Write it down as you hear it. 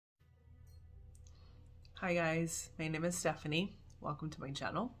Hi guys, my name is Stephanie. Welcome to my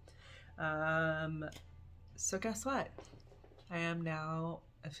channel. So guess what? I am now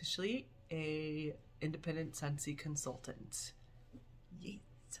officially a independent Scentsy consultant. Yes.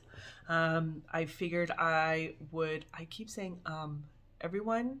 I figured I keep saying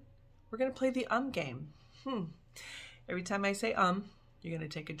everyone, we're gonna play the game. Every time I say you're gonna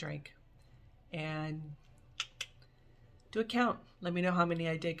take a drink and do a count. Let me know how many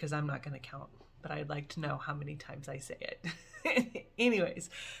I did because I'm not gonna count, but I'd like to know how many times I say it.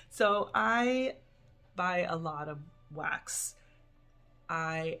 Anyways, so I buy a lot of wax.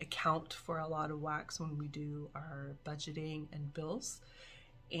 I account for a lot of wax when we do our budgeting and bills,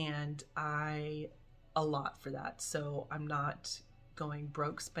 and a lot for that. So I'm not going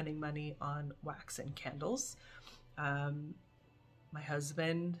broke spending money on wax and candles. My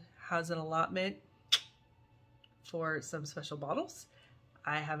husband has an allotment for some special bottles.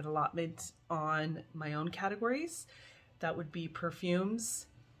 I have an allotment on my own categories. That would be perfumes,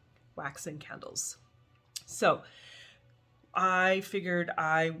 wax, and candles. So I figured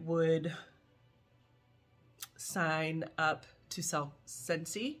I would sign up to sell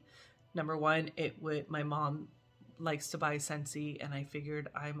Scentsy. Number one, my mom likes to buy Scentsy, and I figured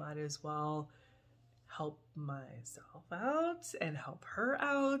I might as well help myself out and help her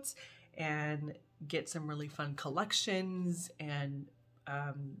out and get some really fun collections and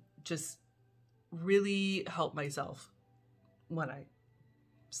just really help myself when I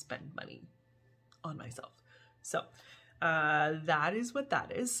spend money on myself. So that is what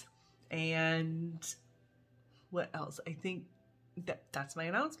that is. And what else? I think that's my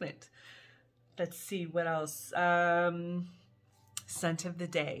announcement. Let's see what else. Scent of the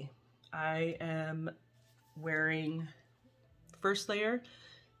day. I am wearing first layer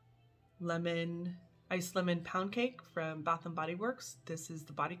iced lemon pound cake from Bath & Body Works. This is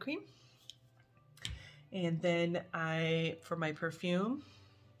the body cream. And then for my perfume,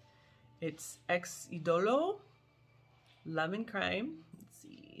 it's Ex Idolo lemon crime. Let's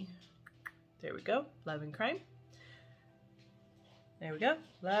see. There we go. Lemon crime. There we go.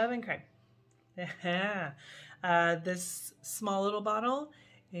 Lemon crime. This small little bottle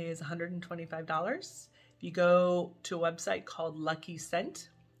is $125. If you go to a website called Lucky Scent,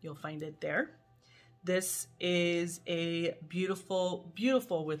 you'll find it there. This is a beautiful,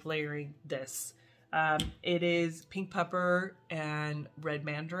 beautiful with layering this. It is pink pepper and red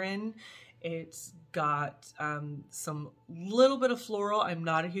mandarin. It's got some little bit of floral. I'm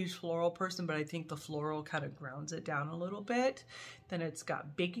not a huge floral person, but I think the floral kind of grounds it down a little bit. Then it's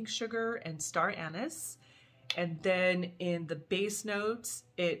got baking sugar and star anise. And then in the base notes,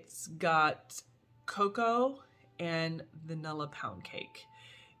 it's got cocoa and vanilla pound cake.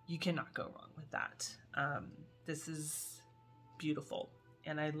 You cannot go wrong with that. This is beautiful.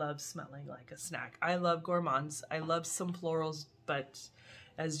 And I love smelling like a snack. I love gourmands. I love some florals, but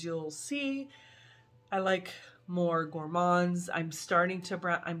as you'll see, I like more gourmands. I'm trying to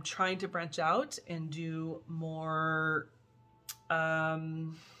branch out and do more,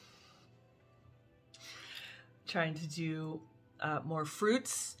 more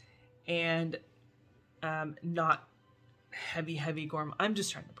fruits and not heavy gourmand. I'm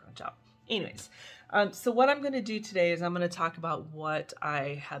just trying to branch out. Anyways, so what I'm going to do today is I'm going to talk about what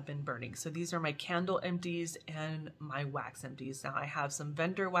I have been burning. So these are my candle empties and my wax empties. Now I have some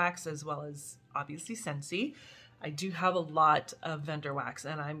vendor wax as well as obviously Scentsy. I do have a lot of vendor wax,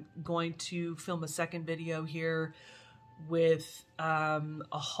 and I'm going to film a second video here with a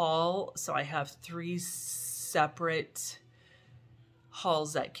haul. So I have 3 separate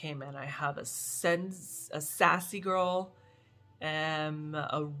hauls that came in. I have a Sassy Girl,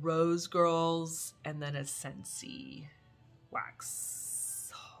 a Rose Girls, and then a Scentsy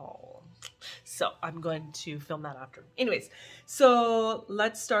wax haul. So I'm going to film that after. Anyways, so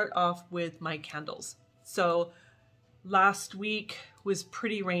let's start off with my candles. So last week was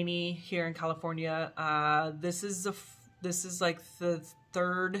pretty rainy here in California. This is like the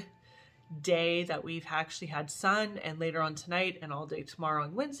 3rd day that we've actually had sun, and later on tonight and all day tomorrow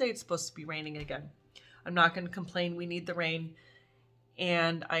and Wednesday it's supposed to be raining again. I'm not going to complain. We need the rain,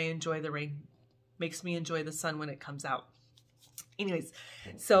 and I enjoy the rain. Makes me enjoy the sun when it comes out. Anyways,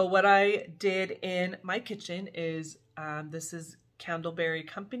 so what I did in my kitchen is this is Candleberry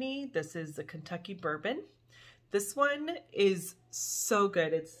Company. This is the Kentucky Bourbon. This one is so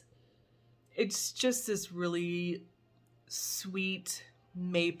good. It's just this really sweet,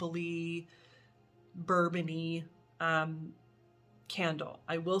 mapley, bourbony candle.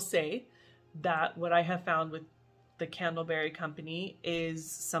 I will say that what I have found with the Candleberry Company is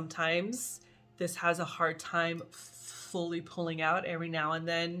sometimes this has a hard time fully pulling out. Every now and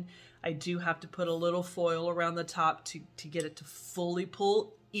then I do have to put a little foil around the top to get it to fully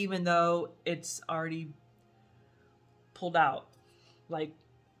pull, even though it's already pulled out. Like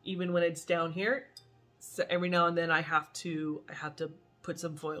even when it's down here, so every now and then I have to put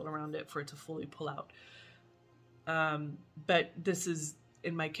some foil around it for it to fully pull out. But this is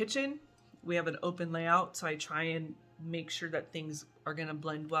in my kitchen. We have an open layout, so I try and make sure that things are going to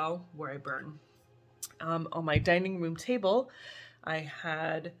blend well where I burn. On my dining room table, I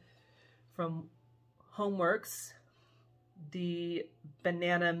had from Homeworks the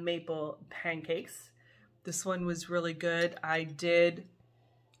banana maple pancakes. This one was really good. I did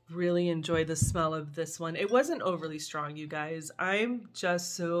really enjoy the smell of this one. It wasn't overly strong, you guys. I'm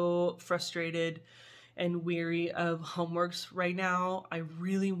just so frustrated and weary of Homeworks right now. I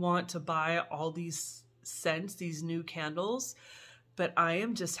really want to buy all these scents, these new candles, but I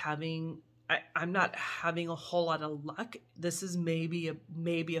am just having, I'm not having a whole lot of luck. This is maybe a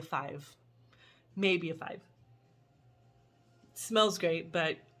 5. Maybe a 5. It smells great,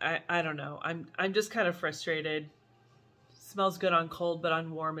 but I don't know. I'm just kind of frustrated. Smells good on cold, but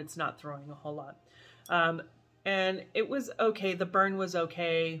on warm, it's not throwing a whole lot. And it was okay. The burn was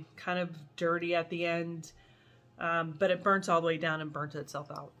okay, kind of dirty at the end, but it burnt all the way down and burnt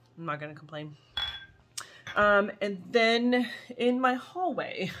itself out. I'm not going to complain. And then in my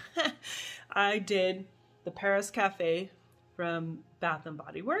hallway, I did the Paris Cafe from Bath and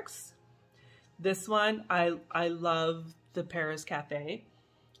Body Works. This one, I love the Paris Cafe.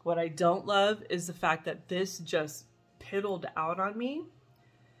 What I don't love is the fact that this just piddled out on me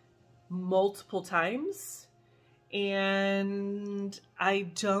multiple times. And I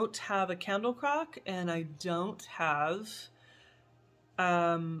don't have a candle crock, and I don't have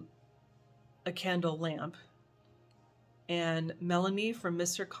a candle lamp. And Melanie from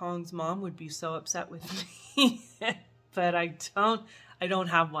Mr. Kong's mom would be so upset with me, but I don't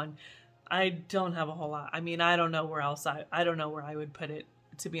have one. I don't have a whole lot. I mean, I don't know where else I don't know where I would put it,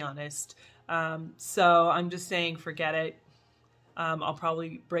 to be honest. So I'm just saying, forget it. I'll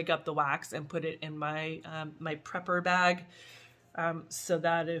probably break up the wax and put it in my my prepper bag, so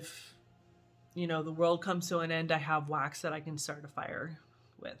that if, you know, the world comes to an end, I have wax that I can start a fire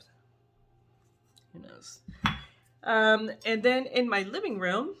with. Who knows? And then in my living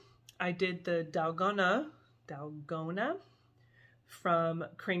room, I did the Dalgona from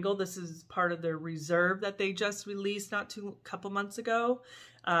Kringle. This is part of their reserve that they just released a couple months ago.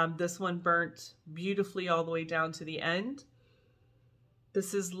 This one burnt beautifully all the way down to the end.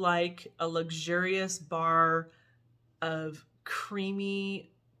 This is like a luxurious bar of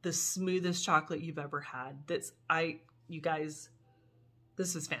creamy, the smoothest chocolate you've ever had. You guys,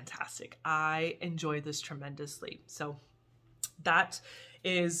 this is fantastic. I enjoy this tremendously. So that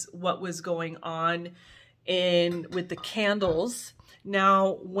is what was going on with the candles.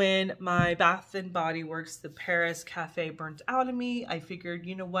 Now, when my Bath and Body Works, the Paris Cafe, burnt out of me, I figured,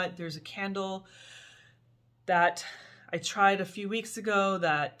 you know what, there's a candle that I tried a few weeks ago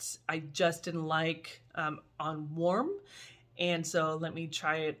that I just didn't like on warm. And so let me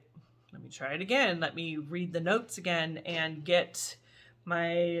try it again. Let me read the notes again and get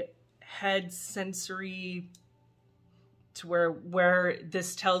my head sensory to where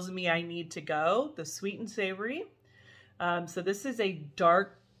this tells me I need to go, the sweet and savory. So this is a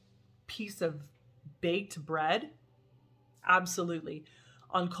dark piece of baked bread. Absolutely.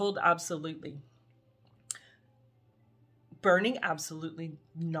 On cold, absolutely. Burning, absolutely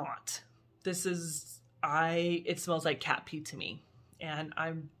not. This is, it smells like cat pee to me, and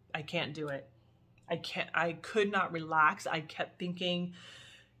I can't do it. I could not relax. I kept thinking,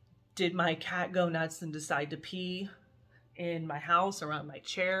 did my cat go nuts and decide to pee in my house around my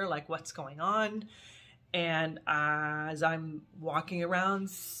chair? Like, what's going on? And as I'm walking around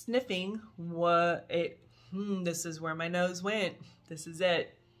sniffing, this is where my nose went. This is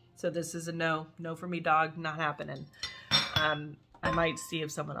it. So this is a no for me, dog. Not happening. I might see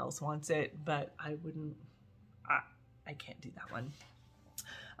if someone else wants it, but I wouldn't. I can't do that one.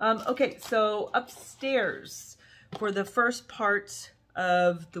 Okay, so upstairs for the first part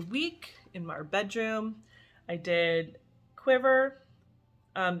of the week in our bedroom, I did Quiver.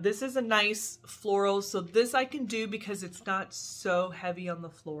 This is a nice floral, so this I can do because it's not so heavy on the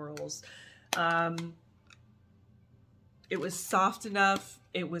florals. It was soft enough,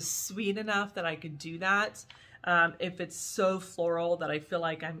 it was sweet enough that I could do that. If it's so floral that I feel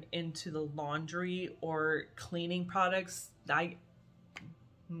like I'm into the laundry or cleaning products, I'm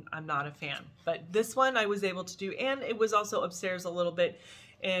not a fan. But this one I was able to do, and it was also upstairs a little bit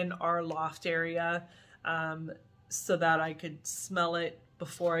in our loft area, so that I could smell it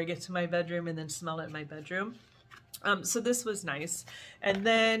before I get to my bedroom and then smell it in my bedroom. So this was nice. And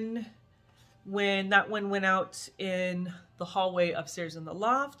then when that one went out in the hallway upstairs in the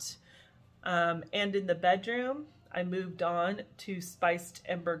loft, and in the bedroom, I moved on to Spiced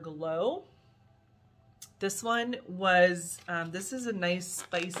Ember Glow. This one was, this is a nice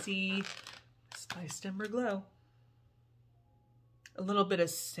spicy Spiced Ember Glow. A little bit of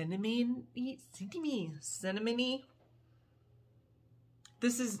cinnamony.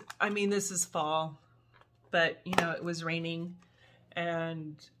 This is, I mean, this is fall, but you know, it was raining,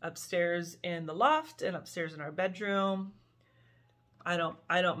 and upstairs in the loft and upstairs in our bedroom, I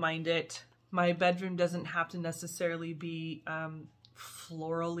don't mind it. My bedroom doesn't have to necessarily be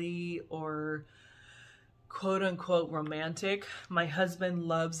florally or quote unquote romantic. My husband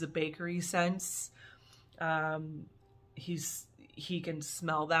loves the bakery scents. He can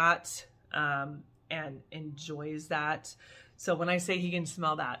smell that and enjoys that. So when I say he can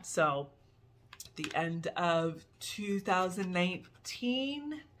smell that, so the end of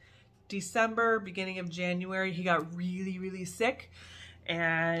 2019, December, beginning of January, he got really, really sick.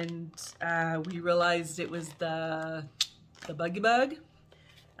 And we realized it was the buggy bug.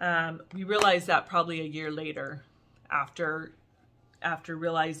 We realized that probably a year later after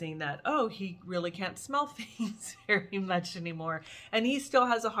realizing that, oh, he really can't smell things very much anymore. And he still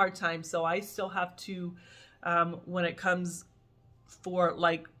has a hard time. So I still have to, when it comes for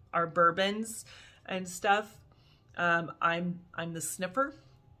like our bourbons and stuff, I'm the sniffer.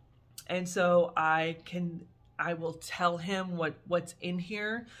 And so I will tell him what's in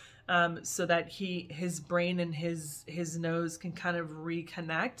here, so that his brain and his nose can kind of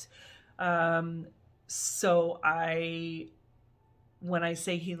reconnect. So when I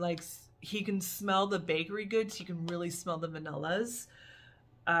say he can smell the bakery goods, he can really smell the vanillas.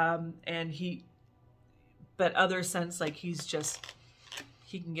 But other scents, like he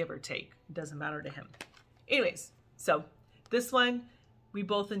can give or take. It doesn't matter to him. Anyways, so this one we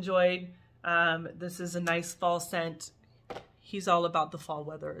both enjoyed. This is a nice fall scent. He's all about the fall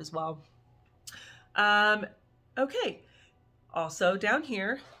weather as well. Okay. Also down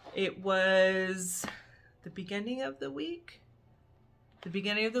here, it was the beginning of the week. The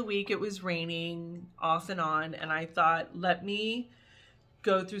beginning of the week, it was raining off and on, and I thought, let me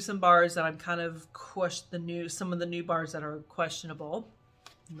go through some bars that I'm kind of some of the new bars that are questionable.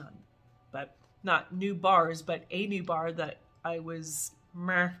 Not new bars, but a new bar that I was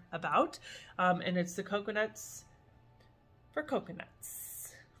meh about. And it's the Coconuts for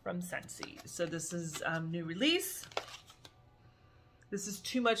Coconuts from Scentsy. So this is new release. This is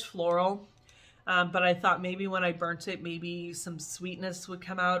too much floral. But I thought maybe when I burnt it, maybe some sweetness would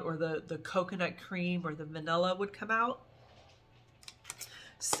come out, or the coconut cream or the vanilla would come out.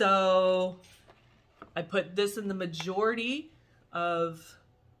 So I put this in the majority of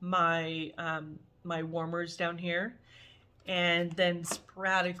my my warmers down here, and then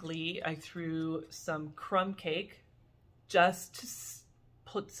sporadically I threw some crumb cake just to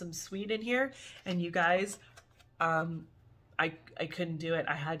put some sweet in here. And you guys, I couldn't do it.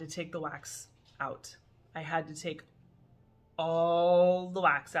 I had to take the wax out. I had to take all the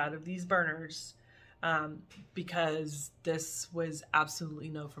wax out of these burners, because this was absolutely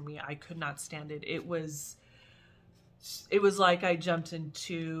no for me. I could not stand it. It was like I jumped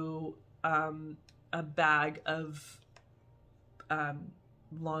into a bag of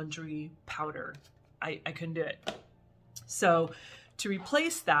laundry powder. I couldn't do it. So to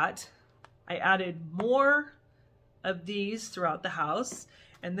replace that, I added more of these throughout the house.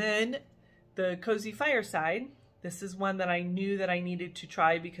 And then the Cozy Fireside, this is one that I knew that I needed to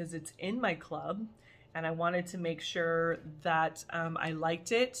try because it's in my club, and I wanted to make sure that I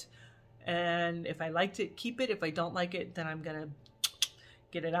liked it. And if I liked it, keep it. If I don't like it, then I'm gonna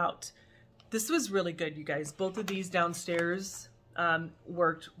get it out. This was really good, you guys. Both of these downstairs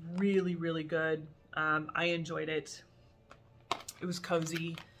worked really, really good. I enjoyed it. It was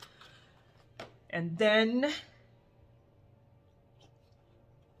cozy. And then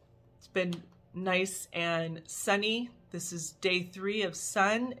it's been nice and sunny. This is day 3 of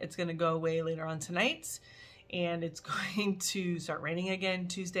sun. It's gonna go away later on tonight, and it's going to start raining again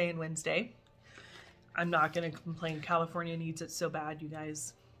Tuesday and Wednesday. I'm not gonna complain. California needs it so bad, you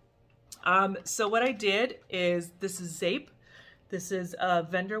guys. So what I did is, this is Zape. This is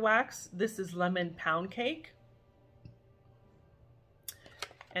vendor wax. This is lemon pound cake.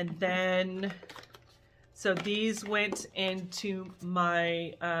 And then, so these went into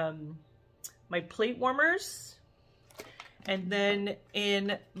my my plate warmers. And then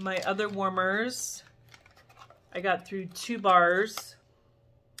in my other warmers, I got through 2 bars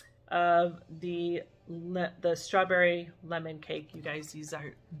of the strawberry lemon cake. You guys, these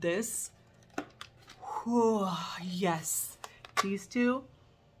are, this Whew, yes. These two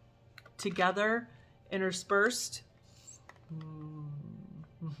together, interspersed.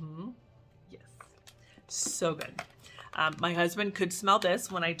 Yes. So good. My husband could smell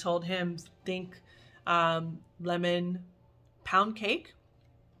this when I told him, think lemon pound cake.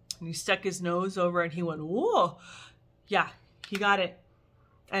 And he stuck his nose over and he went, whoa. Yeah, he got it.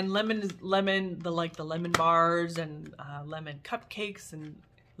 And lemon, the lemon bars and lemon cupcakes and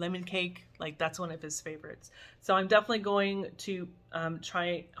lemon cake, like that's one of his favorites. So I'm definitely going to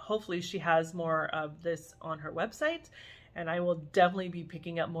try, hopefully she has more of this on her website, and I will definitely be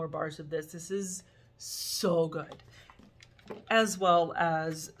picking up more bars of this. This is so good. As well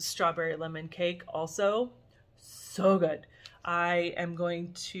as strawberry lemon cake, also so good. I am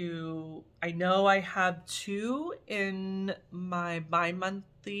going to, I know I have 2 in my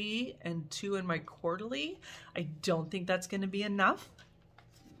bi-monthly and 2 in my quarterly. I don't think that's going to be enough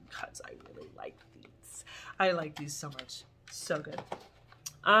because I really like these. I like these so much. So good.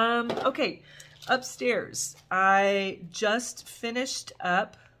 Okay, upstairs. I just finished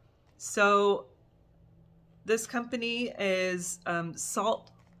up. So this company is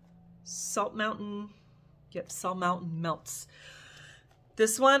Salt Mountain. Yep, Salt Mountain Melts.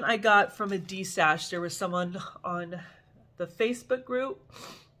 This one I got from a D-stash. There was someone on the Facebook group.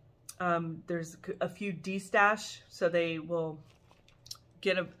 There's a few D-stash, so they will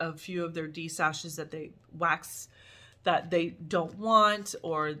get a few of their D-stashes that they wax that they don't want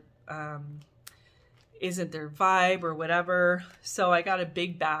or isn't their vibe or whatever. So I got a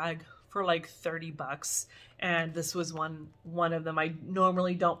big bag for like 30 bucks. And this was one of them. I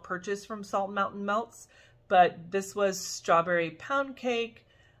normally don't purchase from Salt Mountain Melts, but this was strawberry pound cake,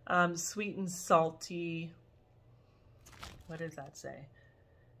 sweet and salty. What does that say?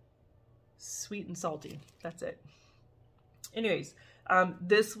 Sweet and salty. That's it. Anyways,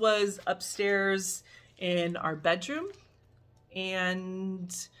 this was upstairs in our bedroom.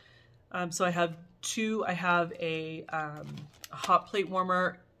 And so I have 2. I have a hot plate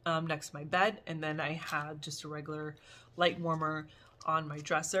warmer next to my bed, and then I have just a regular light warmer on my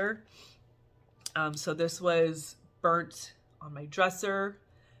dresser. So this was burnt on my dresser,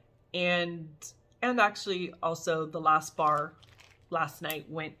 and actually also the last bar last night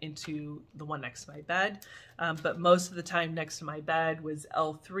went into the one next to my bed. But most of the time next to my bed was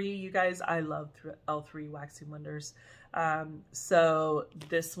L3. You guys, I love L3 Waxy Wonders. So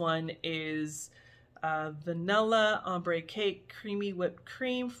this one is vanilla ombre cake, creamy whipped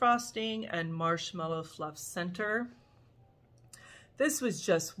cream frosting, and marshmallow fluff center. This was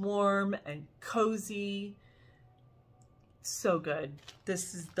just warm and cozy. So good.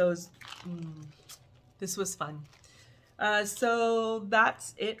 This was fun. So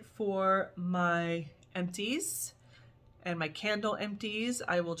that's it for my empties and my candle empties.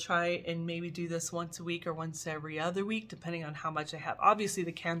 I will try and maybe do this once a week or once every other week, depending on how much I have. Obviously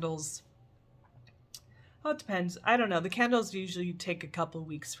the candles, well, it depends. I don't know. The candles usually take a couple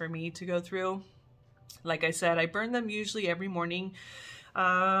weeks for me to go through. Like I said, I burn them usually every morning,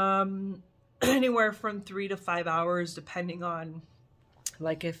 anywhere from 3 to 5 hours, depending on,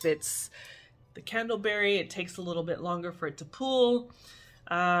 like, if it's the candleberry, it takes a little bit longer for it to pool.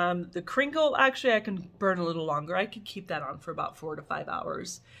 The crinkle, actually, I can burn a little longer. I could keep that on for about 4 to 5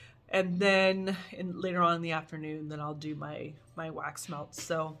 hours. And then later on in the afternoon, then I'll do my wax melts.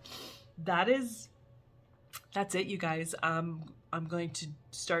 So that's it, you guys. I'm going to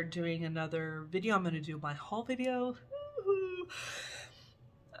start doing another video. I'm going to do my haul video.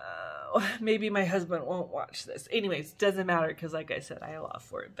 Maybe my husband won't watch this. Anyways, doesn't matter because, like I said, I allow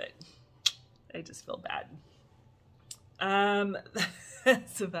for it, but I just feel bad.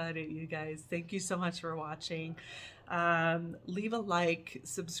 That's about it, you guys. Thank you so much for watching. Leave a like,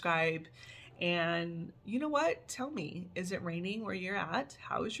 subscribe, and you know what? Tell me, is it raining where you're at?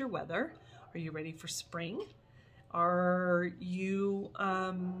 How is your weather? Are you ready for spring? Are you,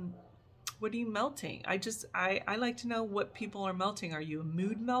 what are you melting? I like to know what people are melting. Are you a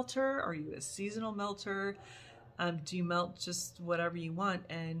mood melter? Are you a seasonal melter? Do you melt just whatever you want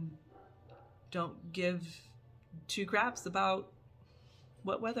and don't give 2 craps about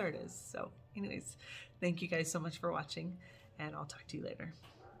what weather it is? So anyways, thank you guys so much for watching, and I'll talk to you later.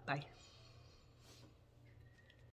 Bye.